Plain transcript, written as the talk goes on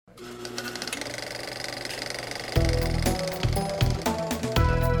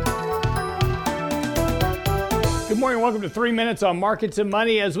morning, welcome to 3 Minutes on Markets and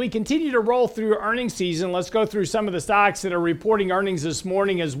Money. As we continue to roll through earnings season, let's go through some of the stocks that are reporting earnings this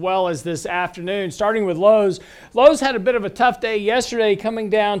morning as well as this afternoon, starting with Lowe's. Lowe's had a bit of a tough day yesterday, coming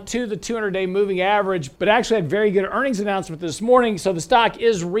down to the 200-day moving average, but actually had very good earnings announcement this morning, so the stock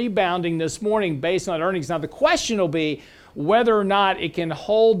is rebounding this morning based on earnings. Now, the question will be whether or not it can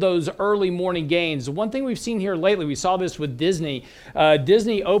hold those early morning gains. One thing we've seen here lately, we saw this with Disney.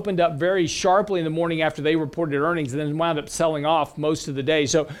 Disney opened up very sharply in the morning after they reported earnings and then wound up selling off most of the day.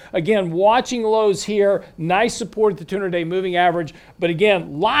 So again, watching Lowe's here, nice support at the 200-day moving average. But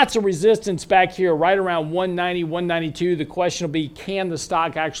again, lots of resistance back here, right around 190, 192. The question will be, can the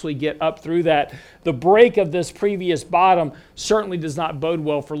stock actually get up through that? The break of this previous bottom certainly does not bode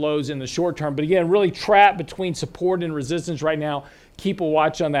well for Lowe's in the short term. But again, really trapped between support and resistance right now. Keep a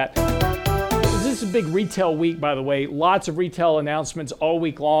watch on that. This is a big retail week, by the way. Lots of retail announcements all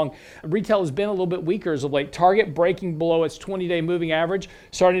week long. Retail has been a little bit weaker as of late. Target breaking below its 20-day moving average,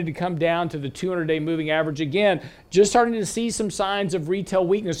 starting to come down to the 200-day moving average again. Just starting to see some signs of retail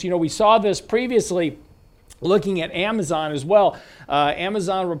weakness. You know, we saw this previously looking at Amazon as well.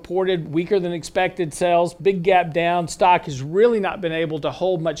 Amazon reported weaker than expected sales, big gap down. Stock has really not been able to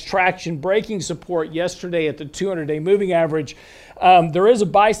hold much traction, breaking support yesterday at the 200-day moving average. There is a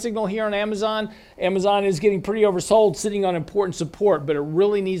buy signal here on Amazon. Amazon is getting pretty oversold, sitting on important support, but it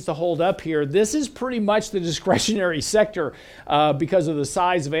really needs to hold up here. This is pretty much the discretionary sector because of the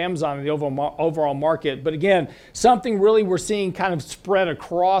size of Amazon and the overall market. But again, something really we're seeing kind of spread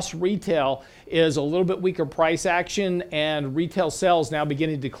across retail is a little bit weaker price action and retail sales now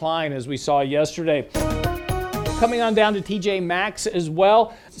beginning to decline as we saw yesterday. Coming on down to TJ Maxx as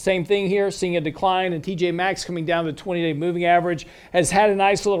well. Same thing here, seeing a decline, and TJ Maxx coming down to the 20-day moving average. Has had a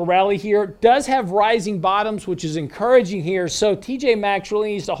nice little rally here. Does have rising bottoms, which is encouraging here. So TJ Maxx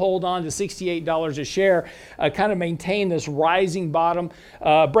really needs to hold on to $68 a share, kind of maintain this rising bottom.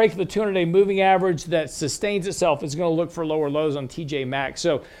 Break the 200-day moving average that sustains itself is going to look for lower lows on TJ Maxx.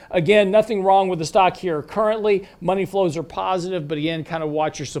 So again, nothing wrong with the stock here currently. Money flows are positive, but again, kind of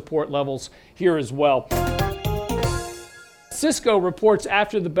watch your support levels here as well. Cisco reports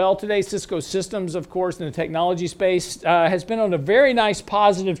after the bell today. Cisco Systems, of course, in the technology space, has been on a very nice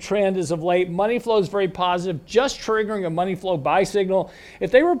positive trend as of late. Money flow is very positive, just triggering a money flow buy signal.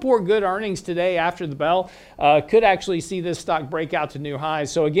 If they report good earnings today after the bell, could actually see this stock break out to new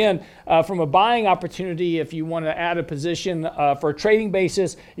highs. So again, from a buying opportunity, if you want to add a position for a trading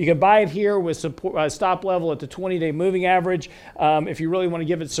basis, you can buy it here with support, stop level at the 20-day moving average. If you really want to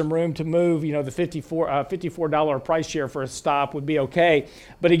give it some room to move, you know, the $54 price share for a stop would be okay.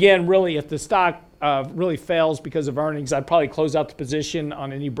 But again, really, if the stock really fails because of earnings, I'd probably close out the position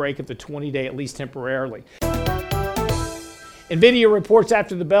on any break at the 20-day, at least temporarily. NVIDIA reports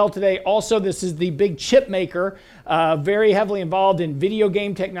after the bell today. Also, this is the big chip maker, very heavily involved in video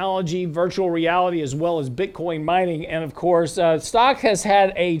game technology, virtual reality, as well as Bitcoin mining. And of course, stock has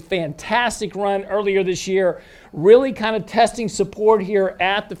had a fantastic run earlier this year, really kind of testing support here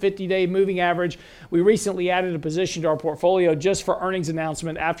at the 50-day moving average. We recently added a position to our portfolio just for earnings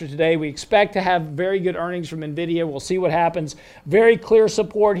announcement after today. We expect to have very good earnings from NVIDIA. We'll see what happens. Very clear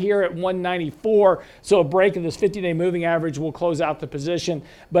support here at 194. So a break of this 50-day moving average will close out the position.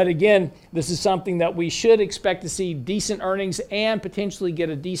 But again, this is something that we should expect to see decent earnings and potentially get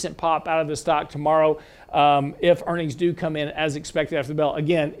a decent pop out of the stock tomorrow if earnings do come in as expected after the bell.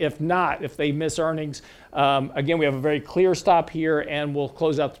 Again, if not, if they miss earnings, again, we have a very clear stop here and we'll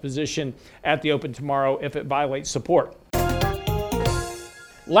close out the position at the open tomorrow if it violates support.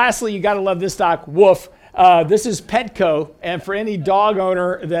 Lastly, you got to love this stock, Woof. This is Petco, and for any dog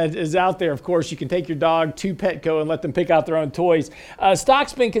owner that is out there, of course, you can take your dog to Petco and let them pick out their own toys.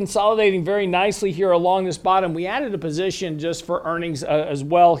 Stock's been consolidating very nicely here along this bottom. We added a position just for earnings as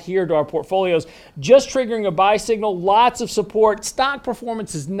well here to our portfolios, just triggering a buy signal, lots of support. Stock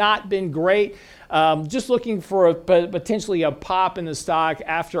performance has not been great. Just looking for potentially a pop in the stock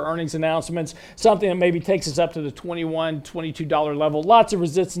after earnings announcements, something that maybe takes us up to the $21, $22 level. Lots of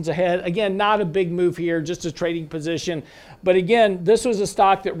resistance ahead. Again, not a big move here, just a trading position. But again, this was a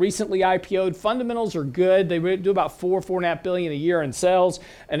stock that recently IPO'd. Fundamentals are good. They do about $4.5 billion a year in sales.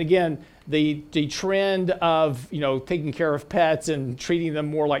 And again, the trend of, you know, taking care of pets and treating them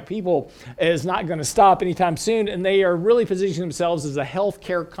more like people is not going to stop anytime soon, and they are really positioning themselves as a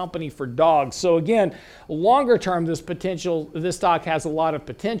healthcare company for dogs. So again, longer term, this stock has a lot of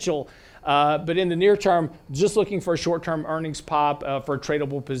potential, but in the near term, just looking for a short-term earnings pop for a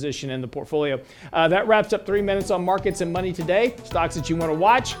tradable position in the portfolio. That wraps up 3 minutes on markets and money today. Stocks that you want to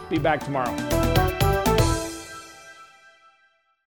watch. Be back tomorrow.